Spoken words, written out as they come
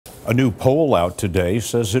A new poll out today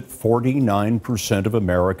says that 49% of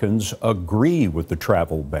Americans agree with the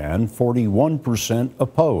travel ban, 41%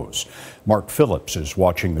 oppose. Mark Phillips is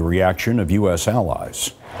watching the reaction of U.S.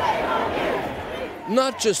 allies.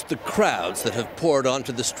 Not just the crowds that have poured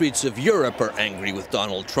onto the streets of Europe are angry with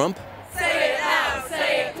Donald Trump. Say it loud,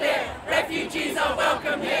 say it clear, refugees are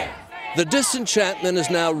welcome here. The disenchantment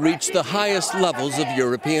has now reached the highest levels of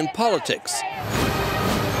European politics.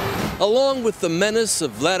 Along with the menace of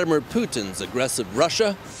Vladimir Putin's aggressive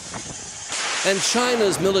Russia and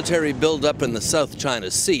China's military buildup in the South China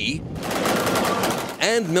Sea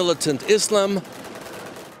and militant Islam,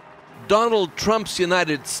 Donald Trump's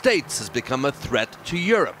United States has become a threat to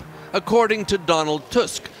Europe, according to Donald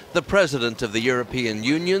Tusk, the president of the European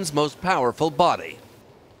Union's most powerful body.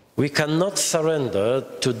 We cannot surrender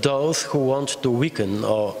to those who want to weaken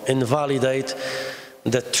or invalidate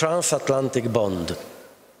the transatlantic bond,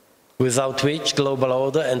 without which global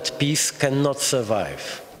order and peace cannot survive.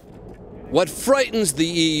 What frightens the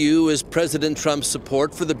EU is President Trump's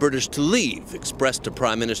support for the British to leave, expressed to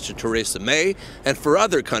Prime Minister Theresa May, and for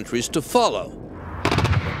other countries to follow.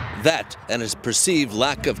 That and his perceived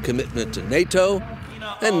lack of commitment to NATO,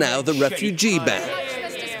 and now the refugee ban.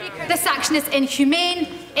 This action is inhumane,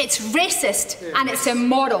 it's racist, and it's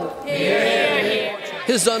immoral.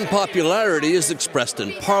 His unpopularity is expressed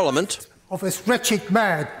in Parliament. Of this wretched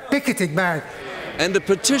man, picketing man. And a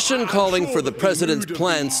petition calling for the president's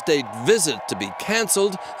planned state visit to be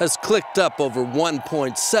cancelled has clicked up over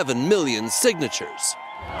 1.7 million signatures.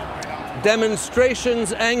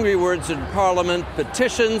 Demonstrations, angry words in Parliament,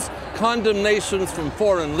 petitions, condemnations from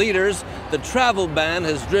foreign leaders. The travel ban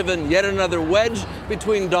has driven yet another wedge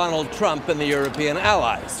between Donald Trump and the European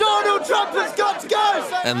allies. Donald Trump has got to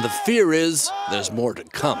go! And the fear is there's more to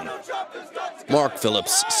come. Mark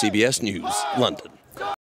Phillips, CBS News, London.